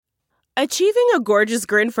Achieving a gorgeous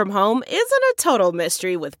grin from home isn't a total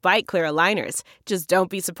mystery with Bite Clear aligners. Just don't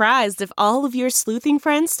be surprised if all of your sleuthing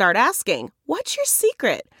friends start asking, "What's your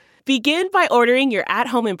secret?" Begin by ordering your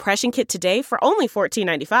at-home impression kit today for only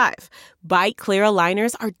 $14.95. Bite Clear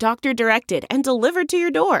aligners are doctor-directed and delivered to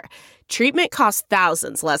your door. Treatment costs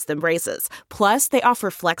thousands less than braces. Plus, they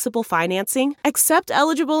offer flexible financing, accept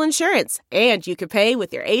eligible insurance, and you can pay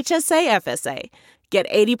with your HSA FSA. Get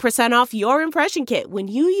 80% off your impression kit when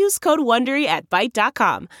you use code WONDERY at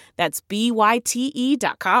Byte.com. That's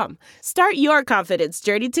BYTE.com. Start your confidence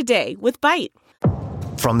journey today with Byte.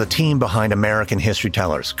 From the team behind American History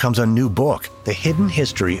Tellers comes a new book, The Hidden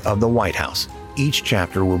History of the White House. Each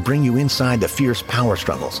chapter will bring you inside the fierce power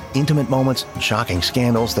struggles, intimate moments, and shocking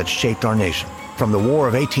scandals that shaped our nation. From the War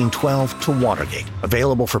of 1812 to Watergate.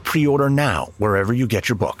 Available for pre-order now wherever you get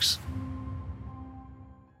your books.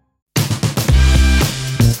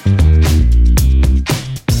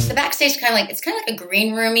 The backstage it's kind of like a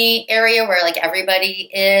green roomy area where like everybody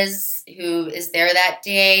is who is there that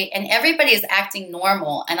day, and everybody is acting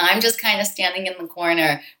normal, and I'm just kind of standing in the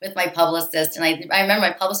corner with my publicist. And I remember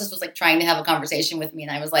my publicist was like trying to have a conversation with me,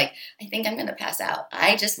 and I was like, I think I'm going to pass out.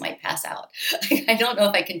 I just might pass out. I don't know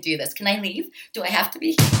if I can do this. Can I leave? Do I have to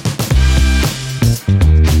be?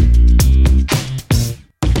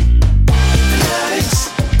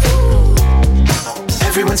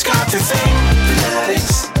 Everyone's got their thing.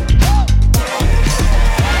 Fanatics.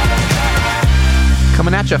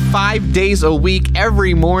 Coming at you 5 days a week,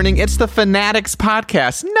 every morning. It's the Fanatics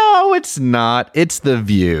Podcast. No, it's not. It's The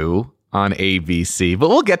View on ABC. But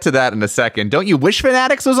we'll get to that in a second. Don't you wish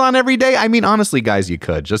Fanatics was on every day? I mean, honestly, guys, you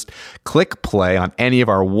could. Just click play on any of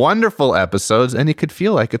our wonderful episodes, and it could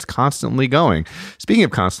feel like it's constantly going. Speaking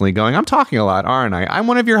of constantly going, I'm talking a lot, aren't I? I'm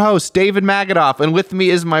one of your hosts, David Magadoff, and with me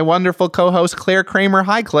is my wonderful co-host, Claire Kramer.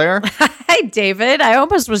 Hi, Claire. Hi, David. I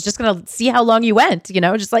almost was just going to see how long you went,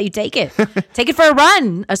 just let you take it. Take it for a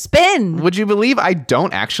run, a spin. Would you believe I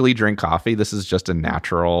don't actually drink coffee? This is just a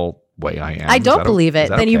natural way I am. I don't believe it.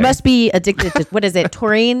 Then okay? You must be addicted to, what is it,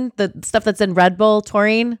 taurine? The stuff that's in Red Bull,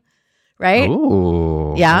 taurine, right?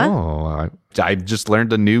 Ooh. Yeah. Oh, I just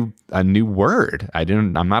learned a new word.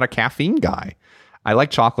 I'm not a caffeine guy. I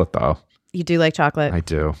like chocolate though. You do like chocolate? I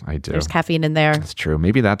do. There's caffeine in there. That's true.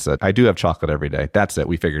 Maybe that's it. I do have chocolate every day. That's it.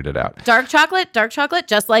 We figured it out. Dark chocolate,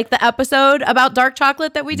 just like the episode about dark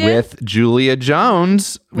chocolate that we did. With Julia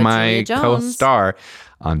Jones, my co-star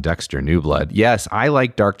on Dexter New Blood. Yes, I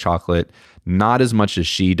like dark chocolate, not as much as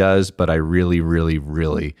she does, but I really, really,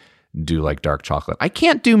 really do like dark chocolate. I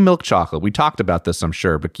can't do milk chocolate. We talked about this, I'm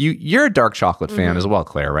sure, but you're a dark chocolate fan as well,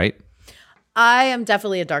 Claire, right? I am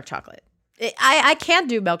definitely a dark chocolate. I can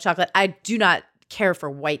do milk chocolate. I do not care for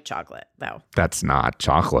white chocolate, though. That's not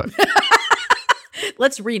chocolate.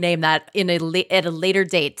 Let's rename that at a later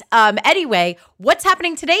date. Anyway, what's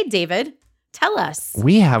happening today, David? Tell us.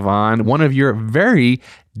 We have on one of your very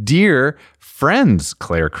dear friends,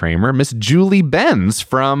 Claire Kramer, Miss Julie Benz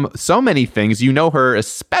from so many things. You know her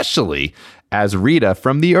especially as Rita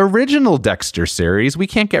from the original Dexter series. We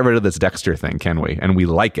can't get rid of this Dexter thing, can we? And we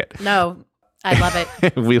like it. No. I love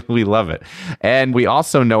it. we love it. And we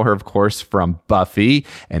also know her, of course, from Buffy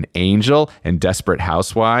and Angel and Desperate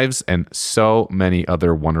Housewives and so many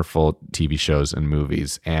other wonderful TV shows and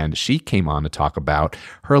movies. And she came on to talk about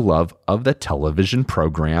her love of the television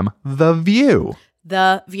program The View.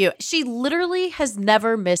 The View. She literally has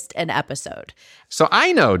never missed an episode. So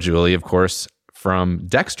I know Julie, of course, from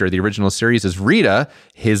Dexter, the original series, as Rita,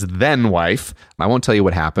 his then wife. I won't tell you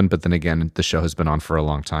what happened, but then again, the show has been on for a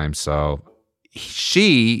long time, so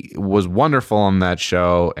she was wonderful on that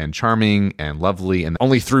show and charming and lovely. And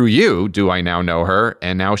only through you do I now know her.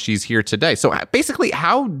 And now she's here today. So basically,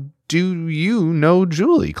 how do you know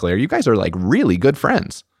Julie, Claire? You guys are like really good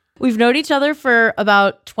friends. We've known each other for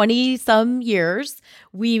about 20 some years.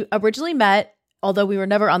 We originally met, although we were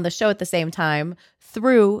never on the show at the same time,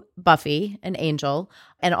 through Buffy and Angel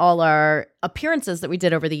and all our appearances that we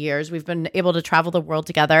did over the years. We've been able to travel the world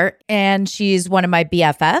together. And she's one of my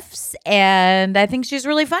BFFs. And I think she's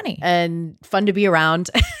really funny and fun to be around.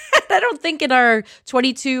 I don't think in our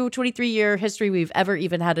 22, 23-year history we've ever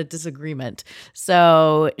even had a disagreement.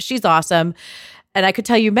 So she's awesome. And I could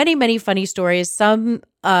tell you many, many funny stories, some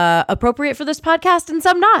appropriate for this podcast and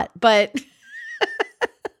some not. But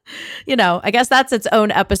I guess that's its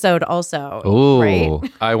own episode also. Oh,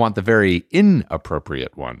 right? I want the very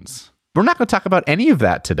inappropriate ones. We're not going to talk about any of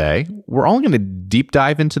that today. We're only going to deep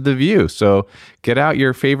dive into The View. So get out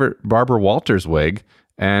your favorite Barbara Walters wig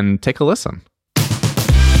and take a listen.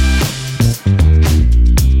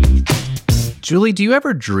 Julie, do you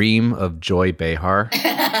ever dream of Joy Behar?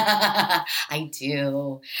 I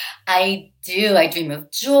do. I do. I dream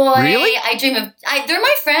of joy. Really? They're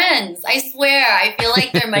my friends. I swear. I feel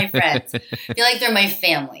like they're my friends. I feel like they're my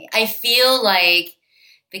family. I feel like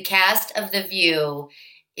the cast of The View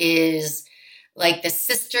is like the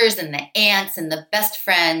sisters and the aunts and the best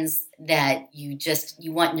friends that you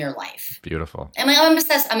want in your life. Beautiful. I mean, I'm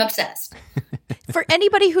obsessed. I'm obsessed. For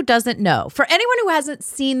anybody who doesn't know, for anyone who hasn't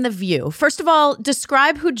seen The View, first of all,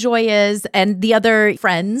 describe who Joy is and the other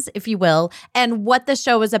friends, if you will, and what the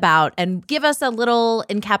show is about, and give us a little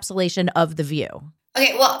encapsulation of The View.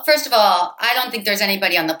 Okay, well, first of all, I don't think there's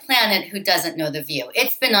anybody on the planet who doesn't know The View.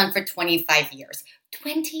 It's been on for 25 years.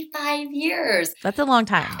 25 years. That's a long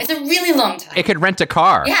time. It's a really long time. It could rent a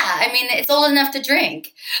car. Yeah, I mean, it's old enough to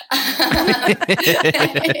drink.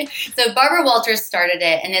 So Barbara Walters started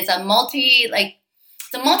it, and it's a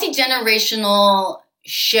multi-generational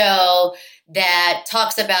show that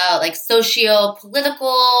talks about like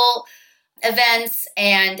socio-political events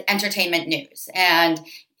and entertainment news. And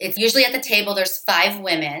it's usually at the table, there's 5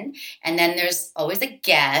 women, and then there's always a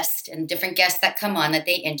guest and different guests that come on that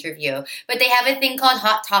they interview. But they have a thing called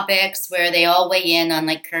Hot Topics where they all weigh in on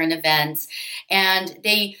like current events. And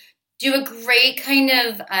they do a great kind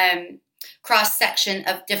of cross-section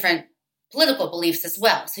of different political beliefs as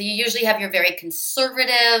well. So you usually have your very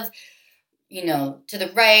conservative, to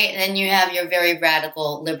the right, and then you have your very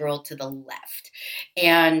radical liberal to the left.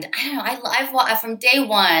 And I don't know, I've from day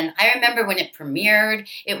one, I remember when it premiered,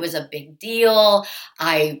 it was a big deal.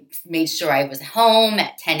 I made sure I was home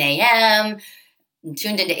at 10 a.m., and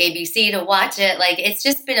tuned into ABC to watch it. Like, it's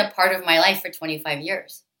just been a part of my life for 25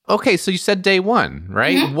 years. Okay, so you said day one,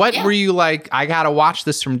 right? Mm-hmm, What yeah. were you like, I got to watch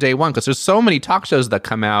this from day one? Because there's so many talk shows that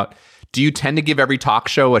come out. Do you tend to give every talk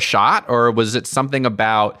show a shot? Or was it something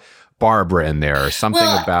about Barbara in there or something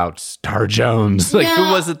about Star Jones? Like,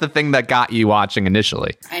 who was it the thing that got you watching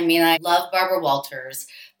initially? I mean, I love Barbara Walters.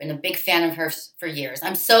 Been a big fan of her for years.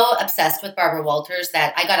 I'm so obsessed with Barbara Walters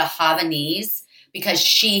that I got a Havanese because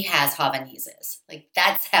she has Havaneses. Like,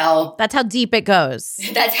 that's how deep it goes.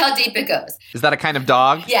 That's how deep it goes. Is that a kind of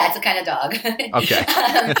dog? Yeah, it's a kind of dog. Okay.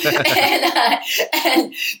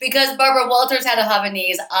 And because Barbara Walters had a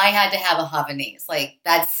Havanese, I had to have a Havanese. Like,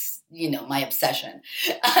 that's, my obsession.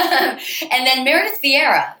 And then Meredith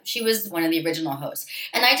Vieira, she was one of the original hosts.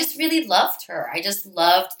 And I just really loved her. I just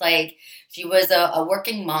loved, like, she was a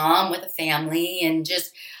working mom with a family and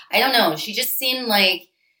just, I don't know, she just seemed like,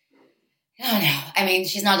 I don't know. I mean,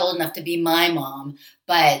 she's not old enough to be my mom,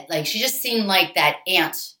 but like she just seemed like that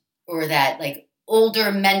aunt or that like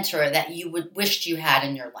older mentor that you would wished you had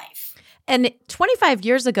in your life. And 25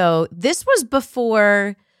 years ago, this was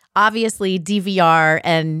before obviously DVR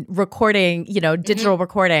and recording, digital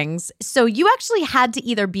recordings. So you actually had to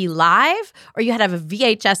either be live or you had to have a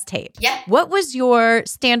VHS tape. Yeah. What was your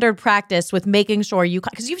standard practice with making sure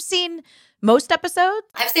because you've seen most episodes?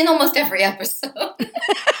 I've seen almost every episode. And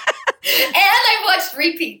I've watched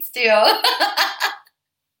repeats too.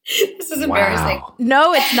 This is embarrassing. Wow.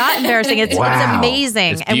 No, it's not embarrassing. It's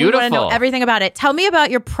amazing. It's and we want to know beautiful. everything about it. Tell me about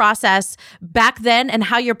your process back then and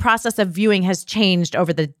how your process of viewing has changed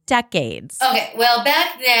over the decades. Okay, well,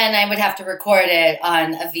 back then I would have to record it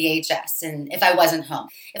on a VHS, and if I wasn't home.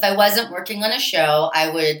 If I wasn't working on a show, I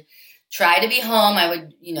would try to be home. I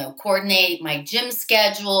would, coordinate my gym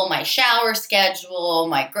schedule, my shower schedule,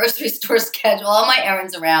 my grocery store schedule, all my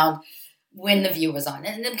errands around when The View was on.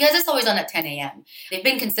 And because it's always on at 10 a.m., they've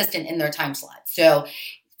been consistent in their time slot. So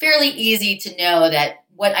fairly easy to know that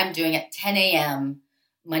what I'm doing at 10 a.m.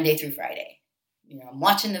 Monday through Friday. I'm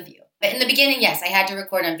watching The View. But in the beginning, yes, I had to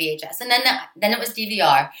record on VHS. And then it was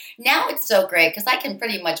DVR. Now it's so great because I can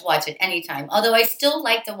pretty much watch it anytime. Although I still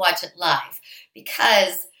like to watch it live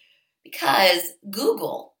because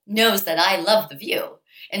Google knows that I love The View.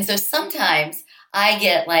 And so sometimes I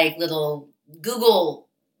get like little Google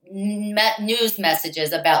news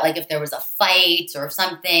messages about like if there was a fight or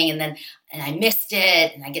something and I missed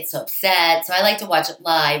it and I get so upset. So I like to watch it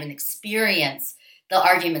live and experience the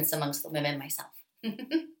arguments amongst the women myself.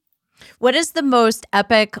 What is the most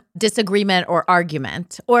epic disagreement or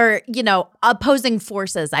argument or, opposing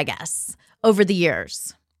forces, I guess, over the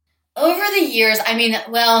years? Over the years,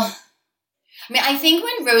 I think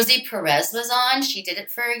when Rosie Perez was on, she did it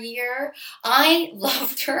for a year. I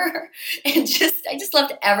loved her and I just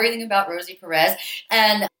loved everything about Rosie Perez.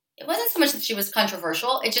 And it wasn't so much that she was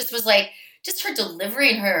controversial. It just was like, just her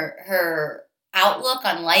delivery and her outlook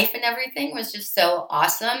on life and everything was just so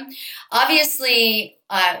awesome. Obviously,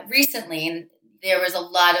 recently, there was a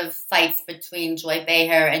lot of fights between Joy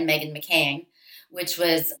Behar and Meghan McCain, which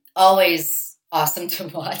was always awesome to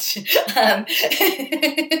watch. I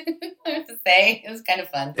have to say, it was kind of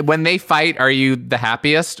fun. When they fight, are you the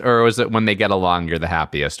happiest, or is it when they get along you're the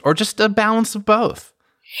happiest, or just a balance of both?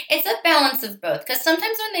 It's a balance of both, because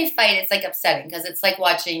sometimes when they fight, it's like upsetting, because it's like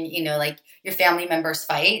watching, like your family members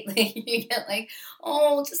fight. Like you get like,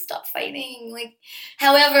 oh, just stop fighting. Like,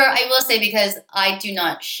 however, I will say, because I do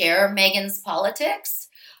not share Meghan's politics,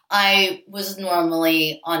 I was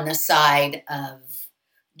normally on the side of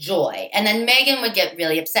Joy, and then Meghan would get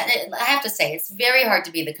really upset. And I have to say, it's very hard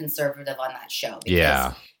to be the conservative on that show,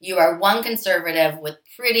 because you are one conservative with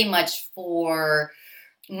pretty much 4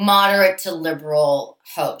 moderate to liberal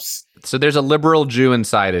hosts. So there's a liberal Jew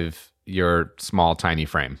inside of your small, tiny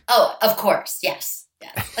frame. Oh, of course. Yes.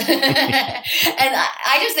 And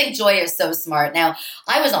I just think Joy is so smart. Now,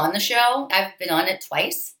 I was on the show. I've been on it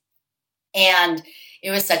twice. And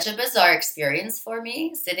it was such a bizarre experience for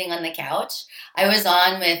me, sitting on the couch. I was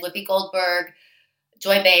on with Whoopi Goldberg,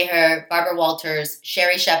 Joy Behar, Barbara Walters,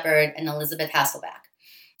 Sherry Shepherd, and Elizabeth Hasselbeck.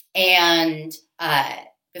 And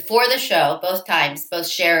before the show, both times, both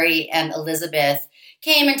Sherry and Elizabeth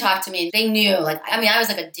came and talked to me. They knew, I was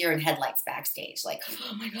like a deer in headlights backstage. Like,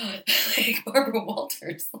 oh my God, like Barbara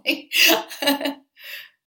Walters.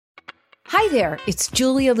 Hi there, it's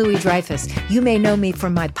Julia Louis-Dreyfus. You may know me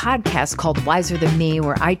from my podcast called Wiser Than Me,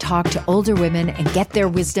 where I talk to older women and get their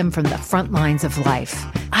wisdom from the front lines of life.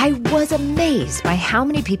 I was amazed by how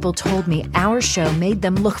many people told me our show made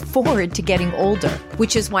them look forward to getting older,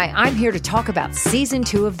 which is why I'm here to talk about season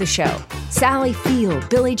 2 of the show. Sally Field,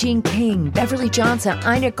 Billie Jean King, Beverly Johnson,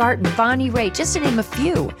 Ina Garten, Bonnie Raitt, just to name a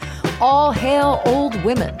few. All hail old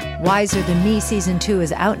women. Wiser Than Me season 2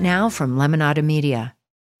 is out now from Lemonada Media.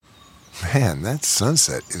 Man, that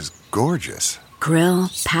sunset is gorgeous.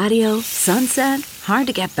 Grill, patio, sunset. Hard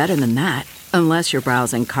to get better than that. Unless you're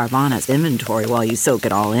browsing Carvana's inventory while you soak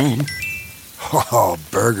it all in. Oh,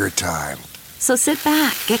 burger time. So sit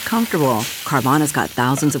back, get comfortable. Carvana's got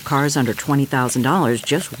thousands of cars under $20,000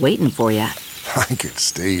 just waiting for you. I could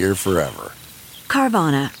stay here forever.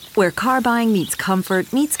 Carvana, where car buying meets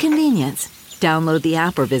comfort meets convenience. Download the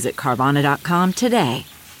app or visit Carvana.com today.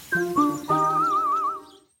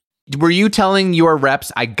 Were you telling your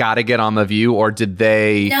reps, I gotta get on The View, or did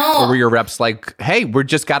they? No. Or were your reps like, hey, we're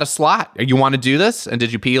just got a slot. You want to do this? And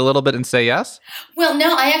did you pee a little bit and say yes? Well,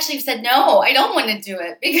 no, I actually said no. I don't want to do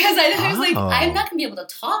it, because I was like, I'm not going to be able to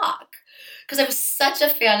talk, because I was such a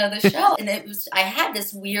fan of the show. And I had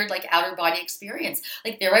this weird, outer body experience.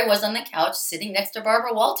 Like, there I was on the couch sitting next to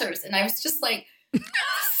Barbara Walters, and I was just like,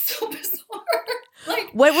 so bizarre.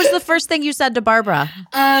 What was the first thing you said to Barbara?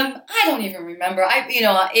 I don't even remember.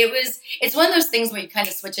 It's one of those things where you kind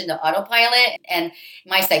of switch into autopilot, and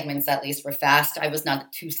my segments at least were fast. I was not a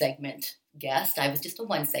 2-segment guest. I was just a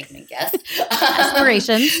 1-segment guest.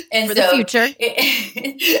 Aspirations for the future.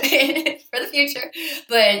 For the future.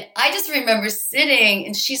 But I just remember sitting,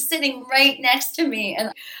 and she's sitting right next to me,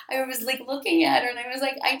 and I was looking at her, and I was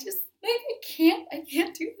like, I can't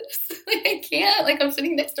do this. I can't. I'm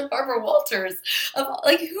sitting next to Barbara Walters.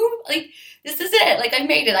 This is it. I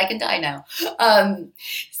made it. I can die now. But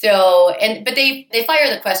they fire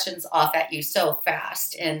the questions off at you so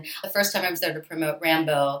fast. And the first time I was there to promote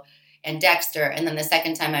Rambo and Dexter, and then the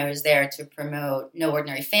second time I was there to promote No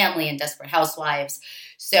Ordinary Family and Desperate Housewives.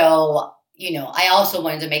 So, I also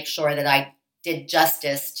wanted to make sure that I did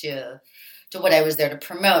justice to what I was there to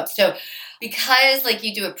promote. So because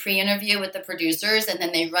you do a pre-interview with the producers, and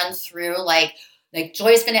then they run through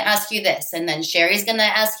Joy's going to ask you this, and then Sherry's going to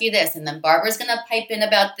ask you this, and then Barbara's going to pipe in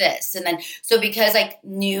about this. And then, so because I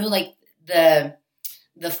knew the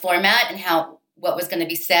format and what was going to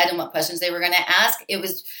be said and what questions they were going to ask, it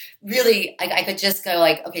was really, I could just go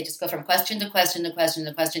okay, just go from question to question to question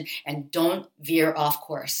to question, and don't veer off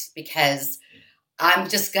course, because I'm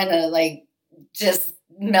just going to just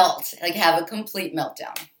melt, have a complete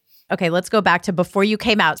meltdown. Okay, let's go back to before you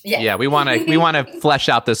came out. Yeah, we want to flesh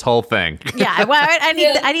out this whole thing. Yeah,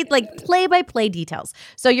 I need play-by-play details.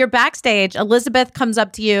 So you're backstage. Elizabeth comes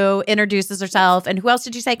up to you, introduces herself, and who else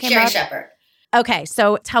did you say came up? Sherry Shepherd. Okay,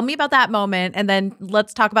 so tell me about that moment, and then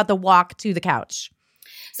let's talk about the walk to the couch.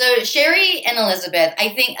 So Sherry and Elizabeth, I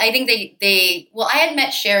think they I had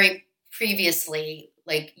met Sherry previously,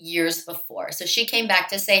 years before. So she came back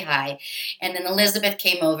to say hi. And then Elizabeth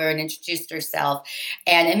came over and introduced herself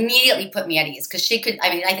and immediately put me at ease, because she could, I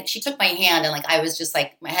think she took my hand, and I was just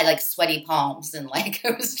I had sweaty palms, and I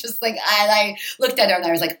was just I looked at her and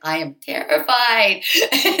I was like, I am terrified.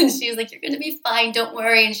 And she was like, you're going to be fine. Don't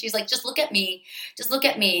worry. And she's like, just look at me. Just look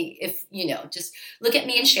at me. Just look at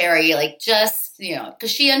me and Sherry,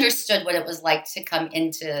 because she understood what it was like to come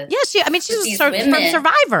into. Yeah, she's from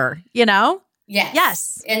Survivor,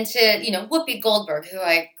 Yes. And to, Whoopi Goldberg, who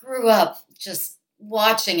I grew up just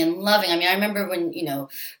watching and loving. I mean, I remember when,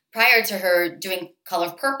 prior to her doing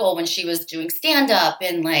Color Purple, when she was doing stand-up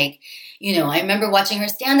and I remember watching her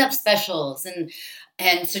stand-up specials.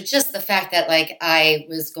 And so just the fact that I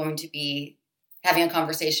was going to be having a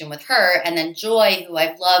conversation with her, and then Joy, who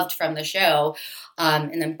I've loved from the show,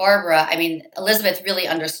 and then Barbara, I mean, Elizabeth really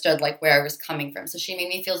understood where I was coming from. So she made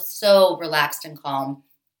me feel so relaxed and calm.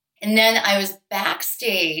 And then I was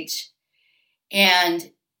backstage,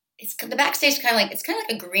 and it's the backstage kind of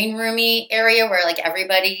like a green roomy area where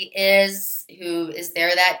everybody is who is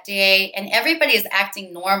there that day, and everybody is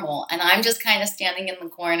acting normal, and I'm just kind of standing in the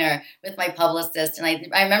corner with my publicist. And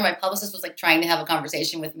I remember my publicist was trying to have a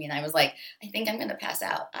conversation with me, and I was like, I think I'm going to pass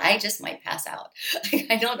out. I just might pass out.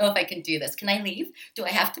 I don't know if I can do this. Can I leave? Do I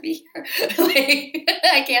have to be here?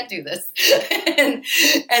 I can't do this.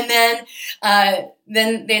 and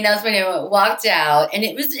then they announced my name, walked out, and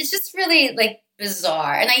it's just really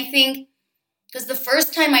bizarre. And I think because the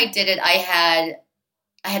first time I did it, I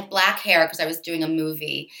had black hair because I was doing a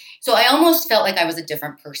movie. So I almost felt like I was a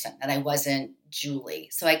different person, that I wasn't Julie.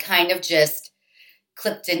 So I kind of just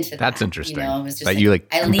clipped into that. That's interesting. It was just that you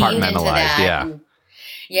I leaned into that. Yeah.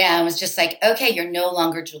 Yeah, I was just okay, you're no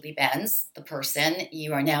longer Julie Benz, the person.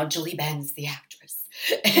 You are now Julie Benz, the actress.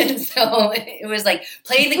 And so it was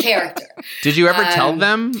play the character. Did you ever tell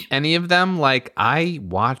them, any of them, I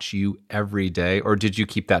watch you every day, or did you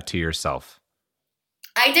keep that to yourself?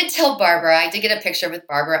 I did tell Barbara. I did get a picture with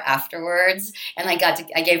Barbara afterwards, and I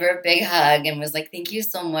gave her a big hug and was thank you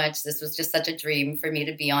so much. This was just such a dream for me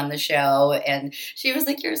to be on the show. And she was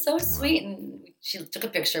you're so sweet. And she took a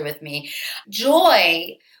picture with me.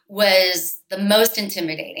 Joy was the most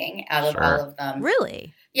intimidating out of all of them.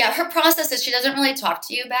 Really? Yeah, her process is she doesn't really talk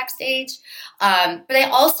to you backstage. But I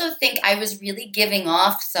also think I was really giving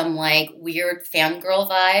off some weird fangirl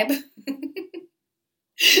vibe.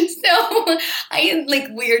 So I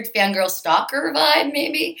had weird fangirl stalker vibe,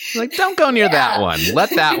 maybe. Don't go near that one.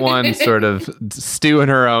 Let that one sort of stew in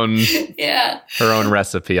her own her own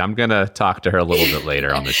recipe. I'm gonna talk to her a little bit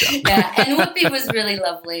later on the show. Yeah, and Whoopi was really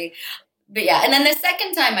lovely. But yeah, and then the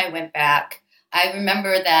second time I went back, I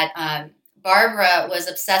remember that Barbara was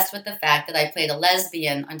obsessed with the fact that I played a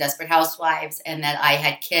lesbian on Desperate Housewives and that I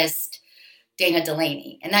had kissed Dana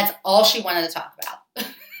Delaney, and that's all she wanted to talk about.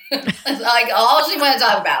 All she wanted to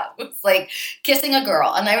talk about was kissing a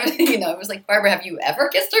girl. And I was, it was Barbara, have you ever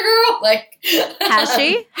kissed a girl?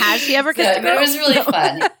 Has she ever kissed a girl? It was really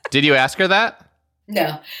fun. Did you ask her that?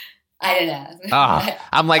 No, I didn't ask.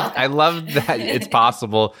 I'm I love that it's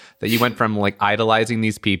possible that you went from idolizing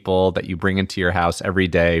these people that you bring into your house every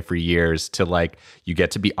day for years to you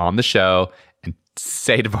get to be on the show and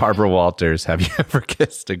say to Barbara Walters, have you ever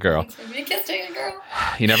kissed a girl? Have you kissed a girl?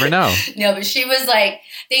 You never know. No, but she was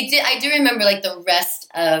they did. I do remember the rest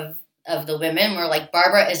of the women were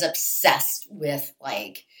Barbara is obsessed with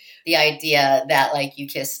the idea that you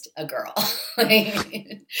kissed a girl. So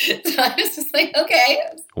I was just okay.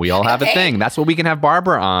 We all have a thing. That's what we can have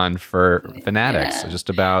Barbara on for Fanatics. Just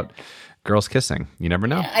about girls kissing. You never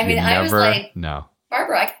know. Yeah, I mean, I was no.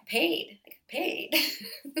 Barbara, I got paid.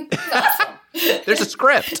 It's awesome. There's a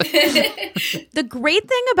script. The great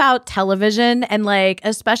thing about television and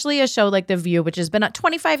especially a show like The View, which has been at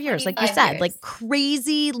 25 years, like you said,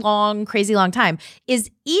 crazy long time,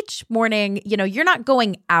 is each morning, you're not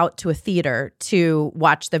going out to a theater to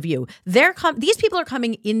watch The View. These people are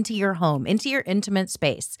coming into your home, into your intimate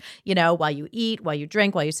space, while you eat, while you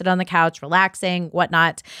drink, while you sit on the couch, relaxing,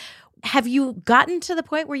 whatnot. Have you gotten to the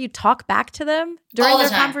point where you talk back to them during their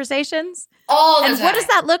conversations? All the time. And what does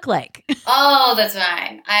that look like? All the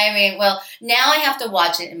time. I mean, well, now I have to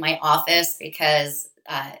watch it in my office because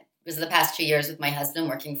because the past 2 years with my husband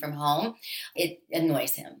working from home, it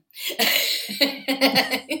annoys him.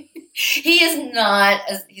 He's not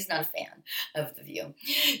a fan of The View.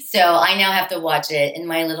 So I now have to watch it in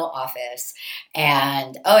my little office.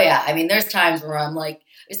 And I mean, there's times where I'm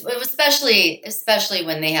especially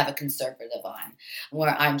when they have a conservative on,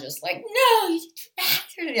 where I'm just no,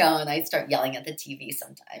 and I start yelling at the TV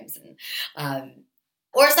sometimes. And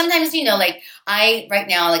or sometimes, right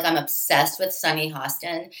now, I'm obsessed with Sunny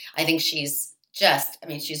Hostin. I think she's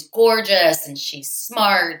gorgeous and she's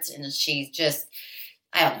smart and she's just,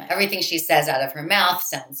 I don't know, everything she says out of her mouth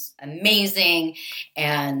sounds amazing.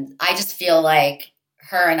 And I just feel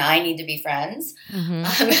her and I need to be friends. Mm-hmm.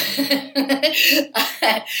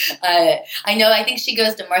 I think she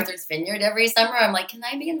goes to Martha's Vineyard every summer. I'm like, can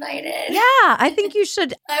I be invited? Yeah, I think you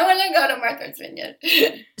should. I want to go to Martha's Vineyard.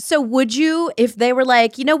 So would you, if they were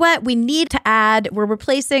like, you know what, we need to add, we're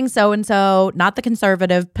replacing so-and-so, not the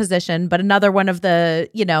conservative position, but another one of the,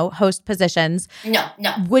 host positions. No.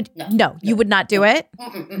 You would not do it?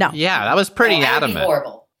 Mm-mm. No. Yeah, that was pretty adamant. Would be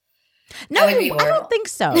horrible. No, I don't think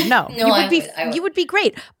so. No, No, you would be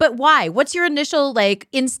great. But why? What's your initial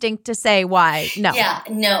instinct to say why? No. Yeah,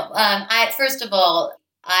 no. First of all,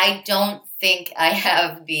 I don't think I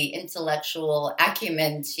have the intellectual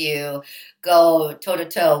acumen to go toe to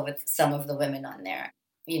toe with some of the women on there.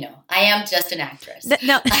 I am just an actress.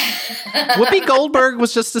 No. Whoopi Goldberg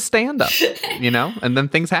was just a stand-up, and then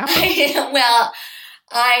things happen. Well,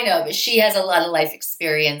 I know, but she has a lot of life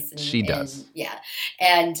experience. She does. Yeah.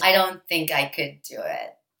 And I don't think I could do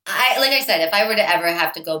it. Like I said, if I were to ever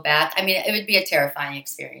have to go back, it would be a terrifying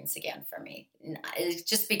experience again for me. It's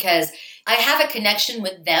just because I have a connection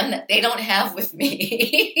with them that they don't have with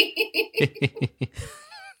me.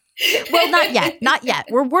 Well, not yet.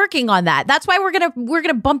 We're working on that. That's why we're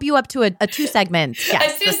gonna bump you up to a 2-segment.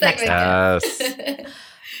 Yes, a 2-segment. Yes.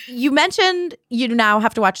 You mentioned you now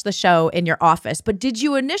have to watch the show in your office, but did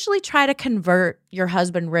you initially try to convert your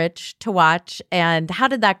husband, Rich, to watch? And how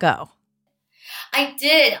did that go? I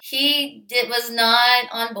did. He was not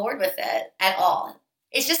on board with it at all.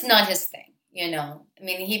 It's just not his thing,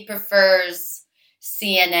 he prefers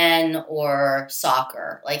CNN or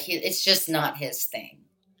soccer. It's just not his thing.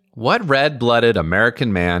 What red-blooded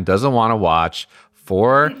American man doesn't want to watch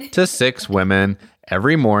 4 to 6 women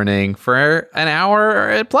every morning for an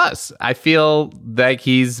hour plus? I feel like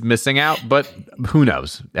he's missing out, but who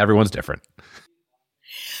knows? Everyone's different.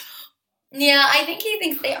 Yeah, I think he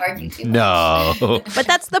thinks they argue too much. No. But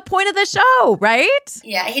that's the point of the show, right?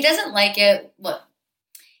 Yeah, he doesn't like it. Look,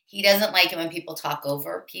 he doesn't like it when people talk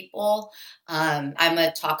over people. I'm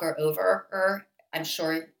a talker over. I'm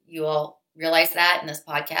sure you all realize that in this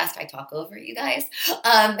podcast. I talk over you guys.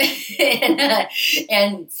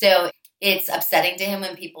 And so it's upsetting to him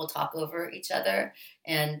when people talk over each other,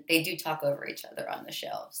 and they do talk over each other on the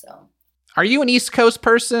show. So, are you an East Coast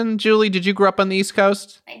person, Julie? Did you grow up on the East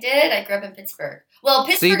Coast? I did. I grew up in Pittsburgh. Well,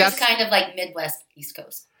 Pittsburgh is kind of like Midwest East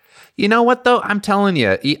Coast. You know what, though? I'm telling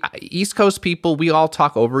you, East Coast people, we all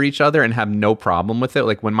talk over each other and have no problem with it.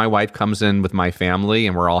 Like when my wife comes in with my family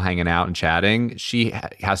and we're all hanging out and chatting, she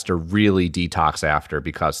has to really detox after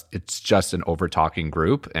because it's just an over-talking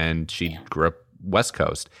group, and she grew up West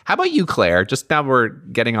Coast. How about you, Claire? Just now we're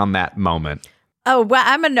getting on that moment. Oh, well,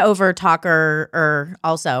 I'm an over talker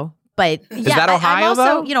also, but is that Ohio? I'm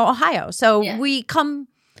also, though? Ohio. So we come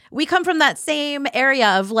from that same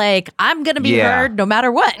area of I'm going to be heard no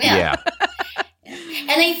matter what. Yeah. And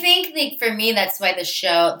I think for me, that's why the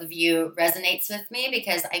show, The View, resonates with me,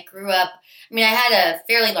 because I grew up, I had a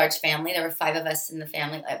fairly large family. There were 5 of us in the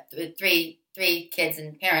family, three kids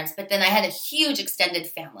and parents, but then I had a huge extended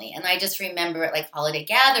family. And I just remember at holiday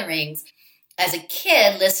gatherings as a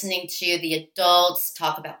kid listening to the adults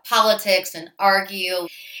talk about politics and argue,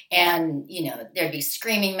 and, there'd be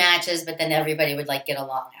screaming matches, but then everybody would get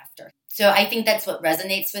along after. So I think that's what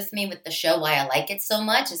resonates with me with the show, why I like it so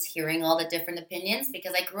much, is hearing all the different opinions,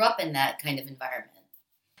 because I grew up in that kind of environment.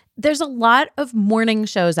 There's a lot of morning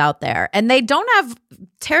shows out there, and they don't have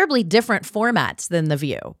terribly different formats than The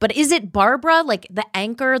View. But is it Barbara, the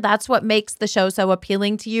anchor, that's what makes the show so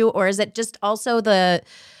appealing to you? Or is it just also the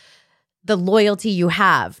loyalty you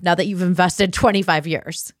have now that you've invested 25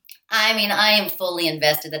 years? I am fully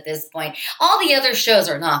invested at this point. All the other shows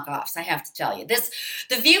are knockoffs, I have to tell you.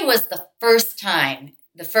 The View was the first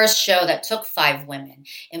show that took 5 women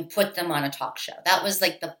and put them on a talk show. That was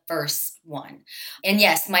the first one. And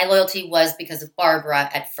yes, my loyalty was because of Barbara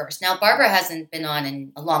at first. Now, Barbara hasn't been on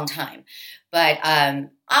in a long time, but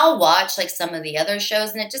I'll watch some of the other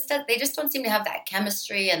shows, and they just don't seem to have that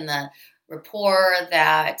chemistry and the rapport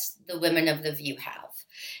that the women of The View have.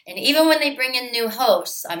 And even when they bring in new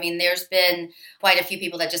hosts, there's been quite a few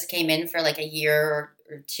people that just came in for a year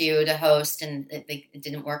or 2 to host, and it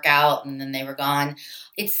didn't work out, and then they were gone.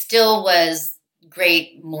 It still was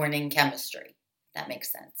great morning chemistry. That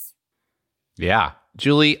makes sense. Yeah.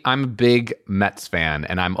 Julie, I'm a big Mets fan,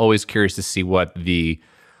 and I'm always curious to see what the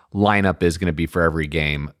lineup is going to be for every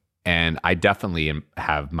game. And I definitely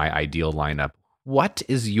have my ideal lineup. What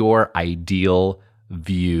is your ideal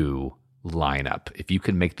View lineup? If you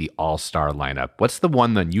could make the all-star lineup, what's the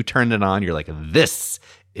one that you turned it on, you're like, this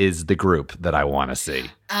is the group that I want to see?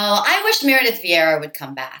 Oh, I wish Meredith Vieira would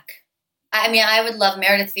come back. I mean, I would love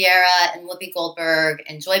Meredith Vieira and Whoopi Goldberg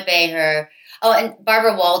and Joy Behar. Oh, and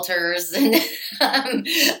Barbara Walters and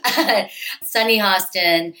Sunny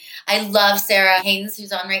Hostin. I love Sarah Haynes,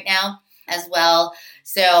 who's on right now as well.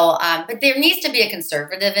 So, but there needs to be a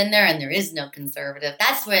conservative in there, and there is no conservative.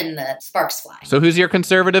 That's when the sparks fly. So who's your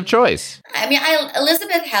conservative choice? I mean,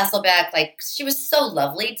 Elizabeth Hasselbeck, like, she was so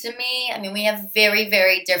lovely to me. I mean, we have very,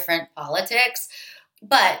 very different politics,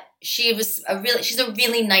 but she's a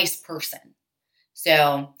really nice person.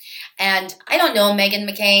 So, and I don't know Meghan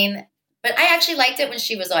McCain, but I actually liked it when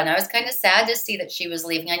she was on. I was kind of sad to see that she was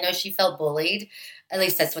leaving. I know she felt bullied. At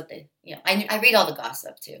least that's what I read all the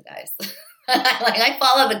gossip too, guys. I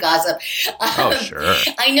follow the gossip. Oh, sure.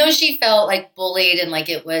 I know she felt like bullied and like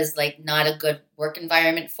it was like not a good work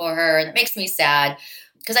environment for her. And it makes me sad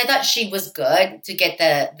because I thought she was good to get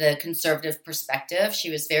the conservative perspective.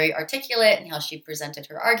 She was very articulate in how she presented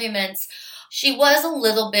her arguments. She was a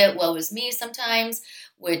little bit woe is me sometimes,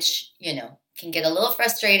 which, can get a little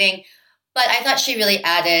frustrating. But I thought she really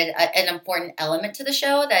added an important element to the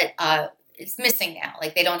show that it's missing now.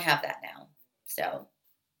 Like, they don't have that now. So,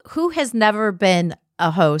 who has never been a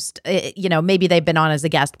host? Maybe they've been on as a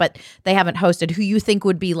guest, but they haven't hosted, who you think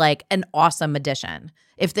would be like an awesome addition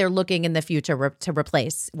if they're looking in the future to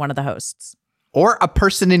replace one of the hosts? Or a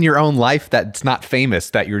person in your own life that's not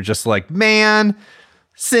famous that you're just like, man,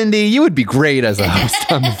 Cindy, you would be great as a host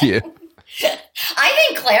on The View. I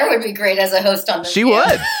think Claire would be great as a host on The View. She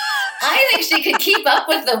would. I think she could keep up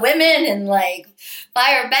with the women and like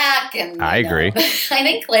fire back. And I agree. I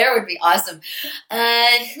think Claire would be awesome.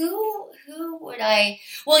 Who would I?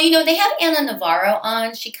 Well, they have Anna Navarro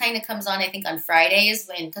on. She kind of comes on, I think, on Fridays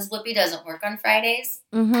because Whoopi doesn't work on Fridays.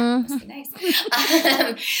 Mm-hmm. Must be nice.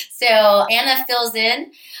 So Anna fills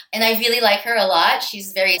in. And I really like her a lot.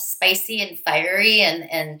 She's very spicy and fiery,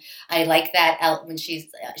 and I like that when she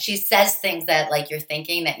says things that like you're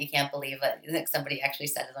thinking that you can't believe it. Like somebody actually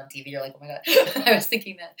said it on TV. You're like, oh my god, I was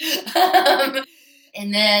thinking that.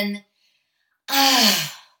 And then I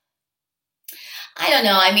don't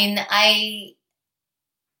know. I mean, I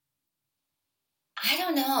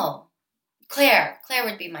don't know. Claire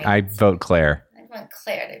would be my. I'd vote Claire. I want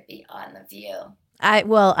Claire to be on The View. I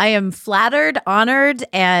am flattered, honored,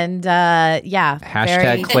 and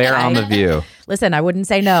Hashtag Claire on The View. Listen, I wouldn't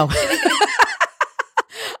say no.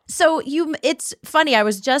 So it's funny. I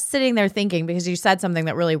was just sitting there thinking because you said something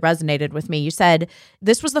that really resonated with me. You said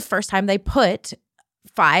this was the first time they put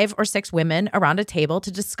 5 or 6 women around a table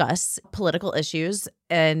to discuss political issues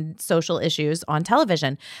and social issues on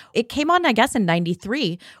television. It came on, I guess, in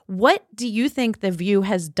 93. What do you think The View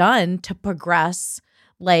has done to progress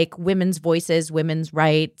like women's voices, women's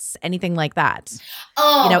rights, anything like that?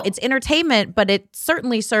 Oh. It's entertainment, but it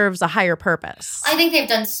certainly serves a higher purpose. I think they've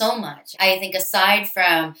done so much. I think aside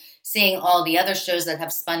from seeing all the other shows that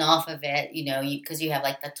have spun off of it, because you have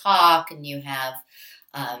like The Talk and you have,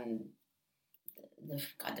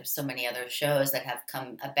 there's so many other shows that have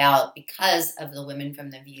come about because of the women from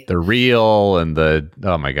The View. The Real and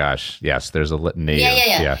oh my gosh, yes, there's a litany.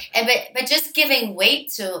 Yeah. And, but just giving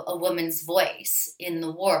weight to a woman's voice in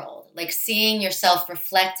the world, like seeing yourself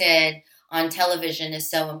reflected on television is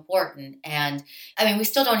so important. And I mean, we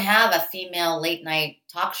still don't have a female late night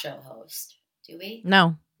talk show host, do we?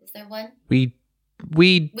 No. Is there one? We've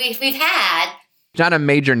had. Not a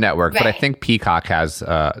major network, right. But I think Peacock has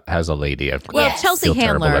a lady. Well, yes. Chelsea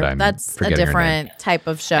Handler, that's a different type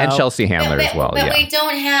of show. And Chelsea Handler as well. But yeah. we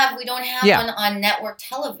don't have one on network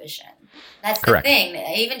television. That's correct. The thing.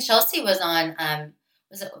 Even Chelsea was on.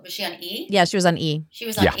 Was she on E? Yeah, she was on E. She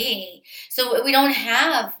was on E. So we don't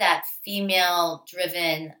have that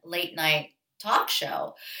female-driven late night talk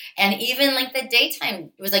show, and even like the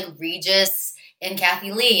daytime, it was like Regis and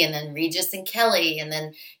Kathy Lee, and then Regis and Kelly, and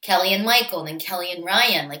then Kelly and Michael, and then Kelly and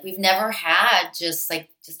Ryan. Like we've never had just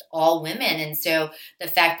all women. And so the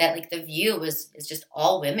fact that like The View is just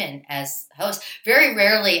all women as hosts, very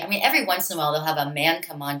rarely, I mean, every once in a while they'll have a man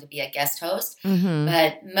come on to be a guest host,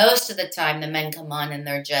 but most of the time the men come on and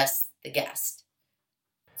they're just the guest.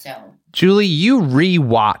 So Julie, you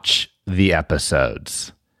rewatch the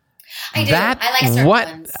episodes. I do. I like certain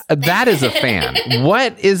ones. That is a fan.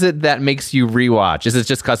 What is it that makes you rewatch? Is it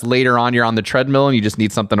just because later on you're on the treadmill and you just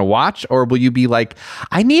need something to watch? Or will you be like,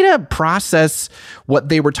 I need to process what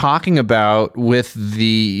they were talking about with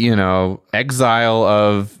the, exile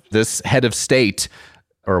of this head of state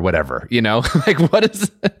or whatever, Like what is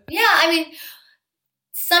it? Yeah, I mean,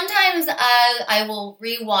 sometimes I will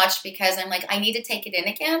rewatch because I'm like, I need to take it in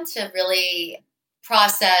again to really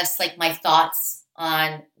process like my thoughts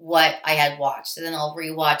on what I had watched. So then I'll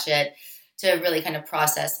rewatch it to really kind of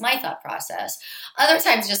process my thought process. Other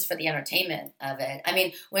times just for the entertainment of it. I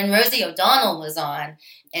mean, when Rosie O'Donnell was on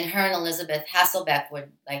and her and Elizabeth Hasselbeck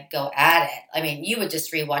would like go at it, I mean, you would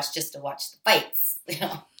just rewatch just to watch the fights,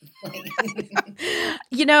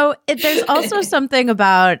 you know? There's also something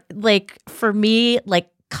about, like, for me, like,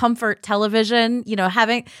 comfort television,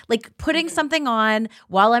 having like putting something on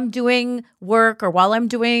while I'm doing work or while I'm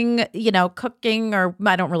doing, cooking, or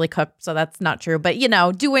I don't really cook, so that's not true, but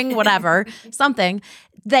doing whatever, something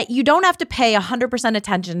that you don't have to pay 100%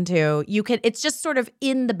 attention to. It's just sort of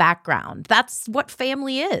in the background. That's what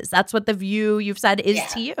family is. That's what The View, you've said, is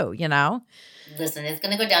to you, Listen, it's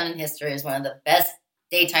going to go down in history as one of the best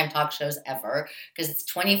daytime talk shows ever because it's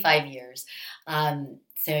 25 years. So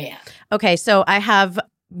yeah. Okay, so I have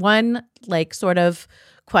one like sort of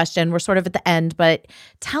question. We're sort of at the end, but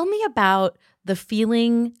tell me about the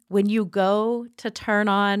feeling when you go to turn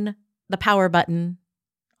on the power button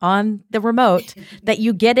on the remote that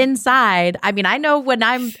you get inside. I mean, I know when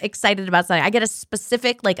I'm excited about something, I get a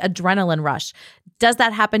specific like adrenaline rush. Does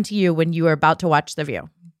that happen to you when you are about to watch The View?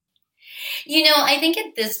 I think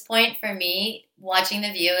at this point for me, watching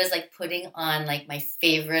The View is like putting on like my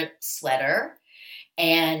favorite sweater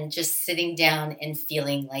and just sitting down and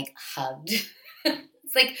feeling like hugged.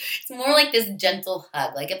 It's more like this gentle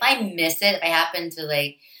hug. Like if I miss it, if I happen to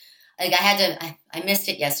I missed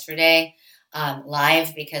it yesterday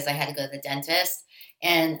live because I had to go to the dentist,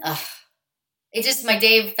 and my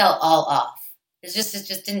day felt all off. It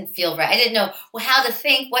just didn't feel right. I didn't know what to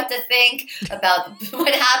think about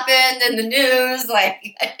what happened in the news.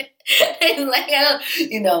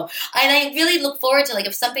 And I really look forward to, like,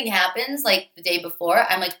 if something happens like the day before,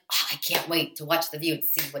 I'm like, I can't wait to watch The View and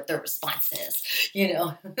see what their response is,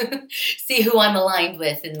 see who I'm aligned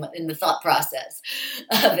with in the thought process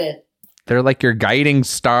of it. They're like your guiding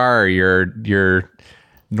star, your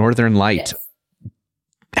northern light. Yes.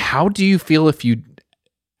 How do you feel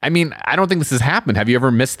I mean, I don't think this has happened. Have you ever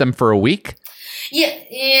missed them for a week?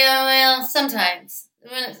 Yeah, well, sometimes.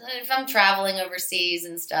 If I'm traveling overseas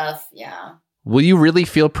and stuff, yeah. Will you really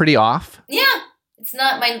feel pretty off? Yeah. It's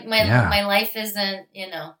not, my life isn't,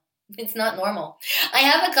 it's not normal. I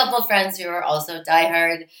have a couple of friends who are also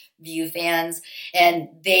diehard View fans, and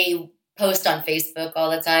they post on Facebook all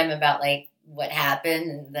the time about, like, what happened,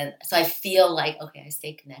 and then so I feel like, okay, I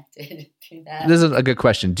stay connected through that. This is a good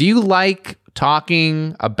question. Do you like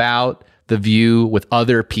talking about The View with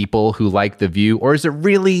other people who like The View, or is it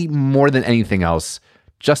really more than anything else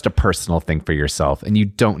just a personal thing for yourself and you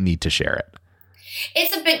don't need to share it?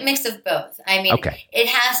 It's a big mix of both. I mean, okay. It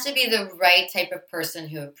has to be the right type of person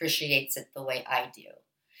who appreciates it the way I do.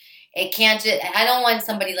 It can't I don't want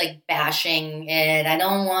somebody like bashing it. I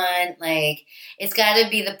don't want it's got to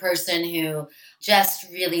be the person who just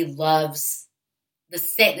really loves the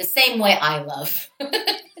same way I love.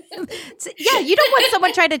 Yeah, you don't want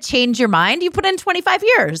someone trying to change your mind. You put in 25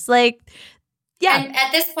 years. Yeah. And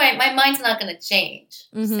at this point, my mind's not going to change.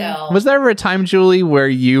 Mm-hmm. So was there ever a time, Julie, where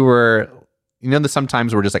you were,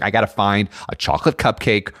 sometimes we're just like, I got to find a chocolate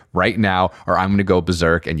cupcake right now, or I'm going to go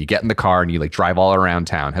berserk, and you get in the car and you drive all around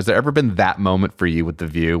town. Has there ever been that moment for you with The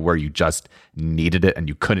View where you just needed it and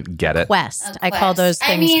you couldn't get it? Quest. I call those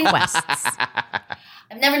things quests.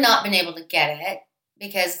 I've never not been able to get it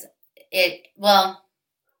because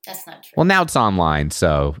that's not true. Well, now it's online,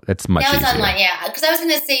 so it's much easier. Now it's online, yeah. Because I was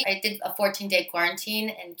going to say I did a 14-day quarantine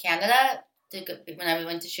in Canada when I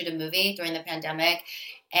went to shoot a movie during the pandemic.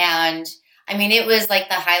 And, I mean, it was like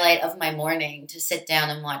the highlight of my morning to sit down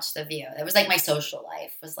and watch The View. It was like my social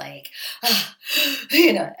life was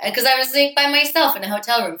because I was by myself in a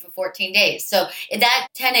hotel room for 14 days. So that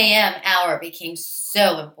 10 a.m. hour became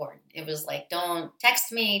so important. It was like, don't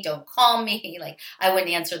text me, don't call me. I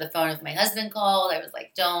wouldn't answer the phone if my husband called. I was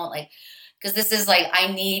like, don't, because this is I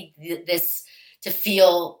need this to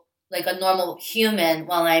feel like a normal human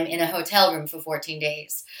while I'm in a hotel room for 14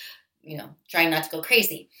 days, trying not to go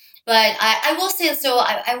crazy. But I will say, so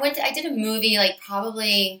I did a movie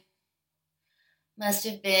probably must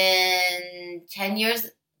have been 10 years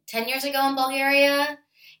ago in Bulgaria.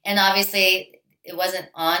 And obviously it wasn't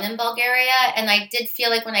on in Bulgaria. And I did feel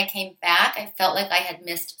like when I came back, I felt like I had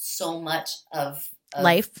missed so much of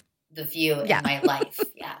life, The View in my life.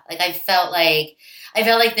 Yeah. I felt like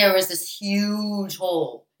there was this huge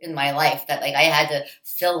hole in my life that I had to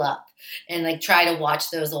fill up and try to watch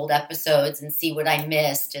those old episodes and see what I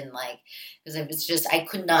missed. And because it was just, I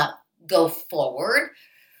could not go forward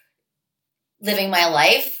living my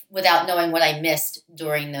life without knowing what I missed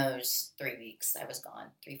during those 3 weeks I was gone,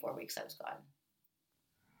 3-4 weeks I was gone.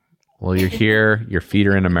 Well, you're here. Your feet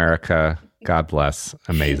are in America. God bless.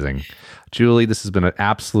 Amazing. Julie, this has been an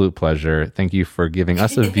absolute pleasure. Thank you for giving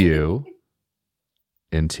us a view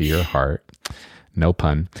into your heart. No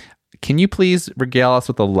pun. Can you please regale us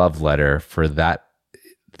with a love letter for that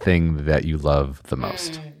thing that you love the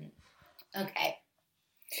most? Okay.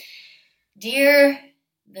 Dear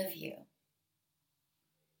The View,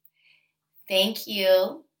 thank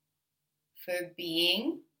you for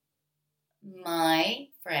being my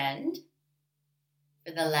friend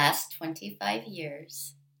for the last 25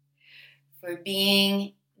 years, for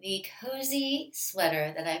being the cozy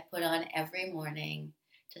sweater that I put on every morning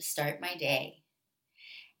to start my day.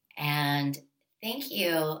 And thank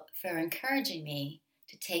you for encouraging me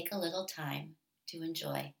to take a little time to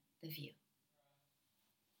enjoy the view.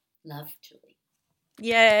 Love, Julie.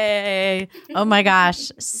 Yay. Oh my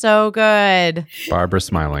gosh. So good. Barbara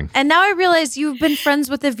smiling. And now I realize you've been friends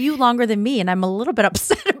with The View longer than me, and I'm a little bit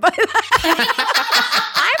upset by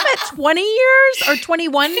that. I'm at 20 years or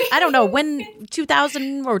 21. I don't know when,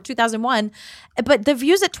 2000 or 2001. But The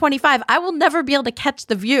View's at 25. I will never be able to catch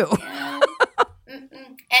The View.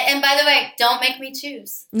 And by the way, don't make me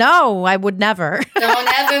choose. No, I would never.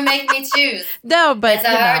 Don't ever make me choose. No, but it's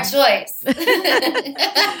a hard choice.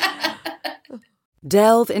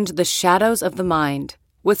 Delve into the shadows of the mind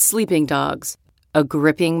with Sleeping Dogs, a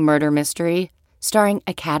gripping murder mystery starring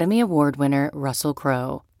Academy Award winner Russell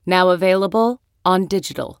Crowe. Now available on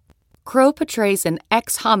digital. Crowe portrays an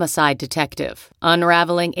ex-homicide detective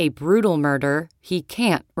unraveling a brutal murder he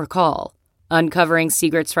can't recall. Uncovering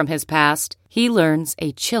secrets from his past, he learns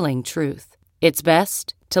a chilling truth. It's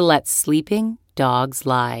best to let sleeping dogs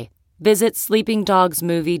lie. Visit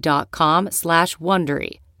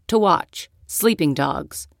sleepingdogsmovie.com/Wondery to watch Sleeping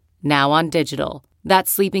Dogs, now on digital.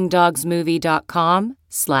 That's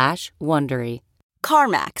sleepingdogsmovie.com/Wondery.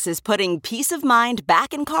 CarMax is putting peace of mind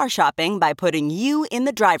back in car shopping by putting you in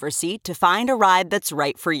the driver's seat to find a ride that's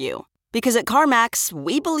right for you. Because at CarMax,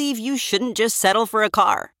 we believe you shouldn't just settle for a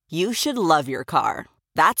car. You should love your car.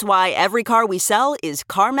 That's why every car we sell is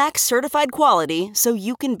CarMax certified quality, so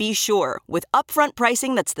you can be sure with upfront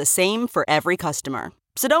pricing that's the same for every customer.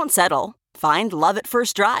 So don't settle. Find love at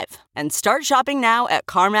first drive and start shopping now at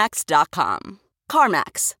CarMax.com.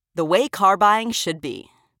 CarMax, the way car buying should be.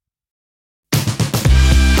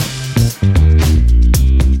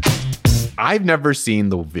 I've never seen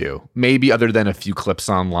The View, maybe other than a few clips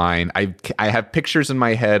online. I have pictures in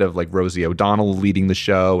my head of like Rosie O'Donnell leading the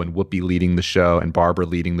show and Whoopi leading the show and Barbara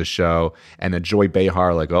leading the show and then Joy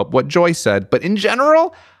Behar, like, oh, what Joy said. But in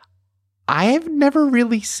general, I've never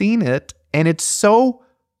really seen it. And it's so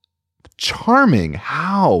charming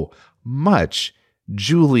how much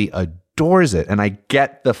Julie adores it. And I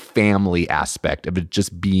get the family aspect of it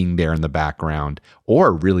just being there in the background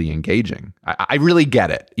or really engaging. I really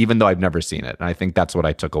get it, even though I've never seen it. And I think that's what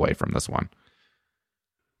I took away from this one.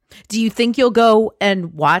 Do you think you'll go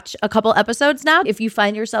and watch a couple episodes now? If you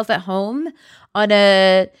find yourself at home on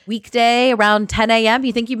a weekday around 10 a.m.,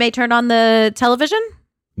 you think you may turn on the television?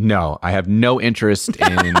 No, I have no interest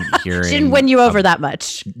in hearing. She didn't win you over that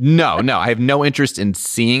much. No, I have no interest in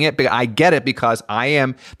seeing it. But I get it because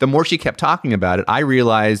the more she kept talking about it, I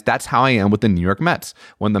realized that's how I am with the New York Mets.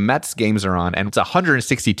 When the Mets games are on, and it's a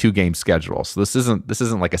 162 game schedule. So this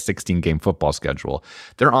isn't like a 16 game football schedule.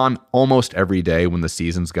 They're on almost every day when the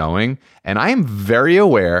season's going. And I am very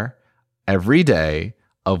aware every day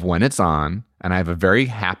of when it's on. And I have a very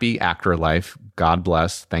happy actor life. God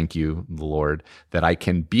bless. Thank you, the Lord, that I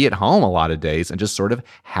can be at home a lot of days and just sort of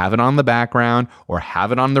have it on the background or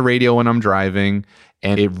have it on the radio when I'm driving.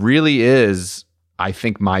 And it really is, I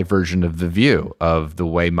think, my version of The View, of the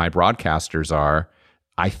way my broadcasters are.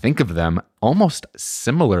 I think of them almost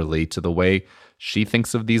similarly to the way she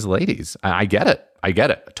thinks of these ladies. I get it. I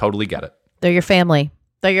totally get it. They're your family.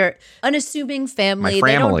 They're your unassuming family. My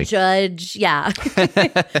they don't judge. Yeah.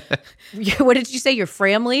 What did you say? Your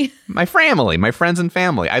family? My family, my friends and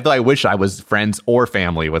family. I wish I was friends or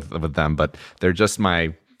family with them, but they're just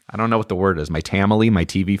I don't know what the word is. My tamily, my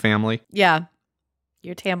TV family. Yeah.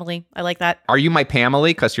 Your tamily. I like that. Are you my Pamely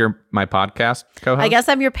because you're my podcast co-host? I guess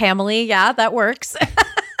I'm your Pamely. Yeah, that works.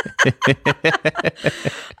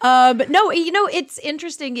 No, it's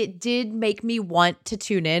interesting. It did make me want to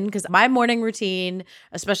tune in because my morning routine,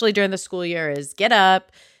 especially during the school year, is get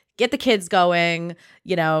up, get the kids going,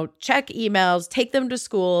 check emails, take them to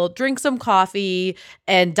school, drink some coffee,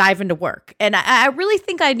 and dive into work. And I really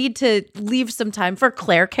think I need to leave some time for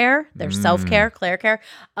Claire care, their self-care, Claire care.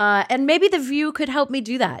 And maybe The View could help me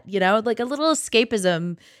do that, like a little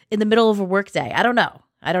escapism in the middle of a work day. I don't know.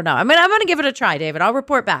 I'm gonna give it a try, David. I'll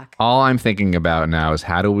report back. All I'm thinking about now is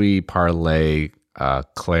how do we parlay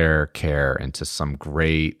Claire Care into some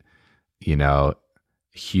great,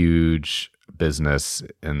 huge business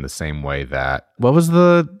in the same way that, what was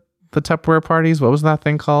the Tupperware parties? What was that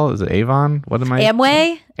thing called? Is it Avon? What am I?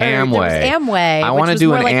 Amway? Amway. I want to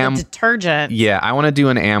do an detergent. Yeah, I want to do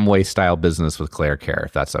an Amway style business with Claire Care,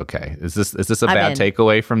 if that's okay. Is this a bad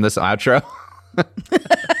takeaway from this outro?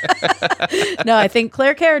 No, I think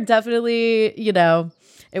Claire Care definitely,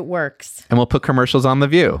 it works. And we'll put commercials on The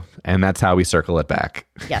View, and that's how we circle it back.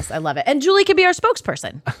 Yes, I love it. And Julie can be our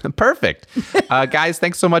spokesperson. Perfect. Guys,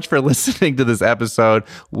 thanks so much for listening to this episode.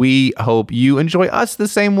 We hope you enjoy us the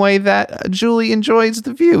same way that Julie enjoys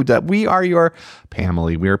The View, that we are your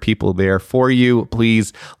family. We are people there for you.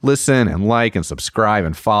 Please listen and like and subscribe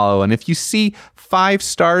and follow. And if you see 5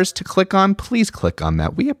 stars to click on, please click on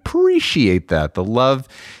that. We appreciate that. The love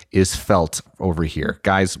is felt over here.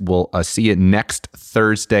 Guys, we'll see you next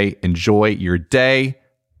Thursday. Enjoy your day.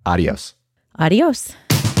 Adios. Adios.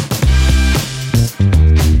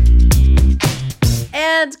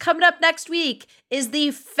 And coming up next week is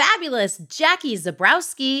the fabulous Jackie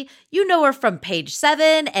Zabrowski. You know her from Page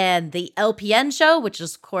 7 and the LPN show, which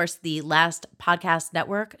is, of course, the Last Podcast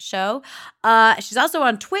Network show. She's also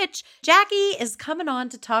on Twitch. Jackie is coming on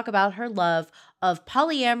to talk about her love of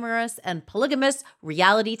polyamorous and polygamous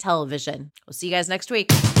reality television. We'll see you guys next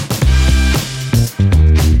week.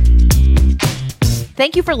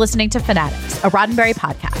 Thank you for listening to Fanatics, a Roddenberry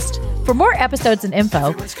podcast. For more episodes and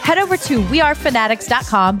info, head over to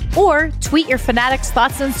wearefanatics.com or tweet your Fanatics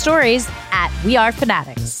thoughts and stories at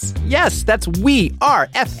wearefanatics. Yes, that's We Are,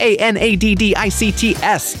 FANADDICTS.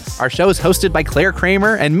 Our show is hosted by Claire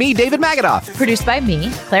Kramer and me, David Magadoff. Produced by me,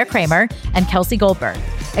 Claire Kramer, and Kelsey Goldberg.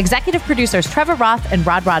 Executive producers Trevor Roth and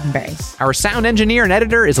Rod Roddenberry. Our sound engineer and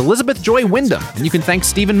editor is Elizabeth Joy Wyndham, and you can thank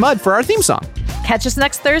Stephen Mudd for our theme song. Catch us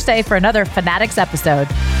next Thursday for another Fanatics episode.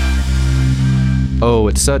 Oh,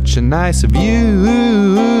 it's such a nice view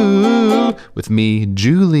with me,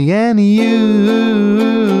 Julie, and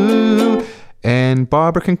you. And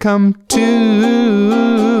Barbara can come too.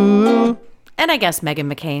 And I guess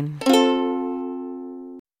Meghan McCain.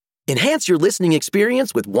 Enhance your listening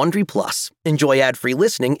experience with Wondery Plus. Enjoy ad-free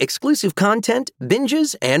listening, exclusive content,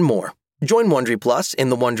 binges, and more. Join Wondery Plus in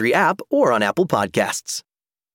the Wondery app or on Apple Podcasts.